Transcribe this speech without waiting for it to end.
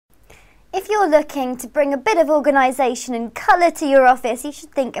If you're looking to bring a bit of organisation and colour to your office, you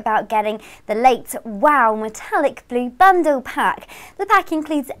should think about getting the Leitz WOW Metallic Blue Bundle Pack. The pack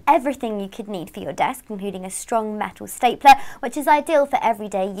includes everything you could need for your desk, including a strong metal stapler, which is ideal for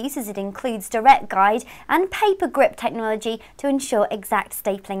everyday use as it includes direct guide and paper grip technology to ensure exact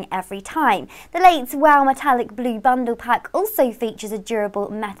stapling every time. The Leitz WOW Metallic Blue Bundle Pack also features a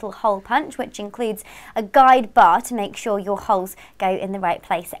durable metal hole punch, which includes a guide bar to make sure your holes go in the right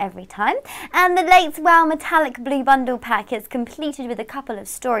place every time. And the Leitz WOW Metallic Blue Bundle Pack is completed with a couple of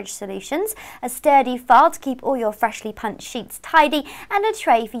storage solutions, a sturdy file to keep all your freshly punched sheets tidy, and a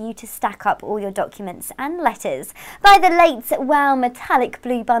tray for you to stack up all your documents and letters. Buy the Leitz WOW Metallic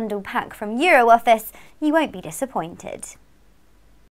Blue Bundle Pack from Office, you won't be disappointed.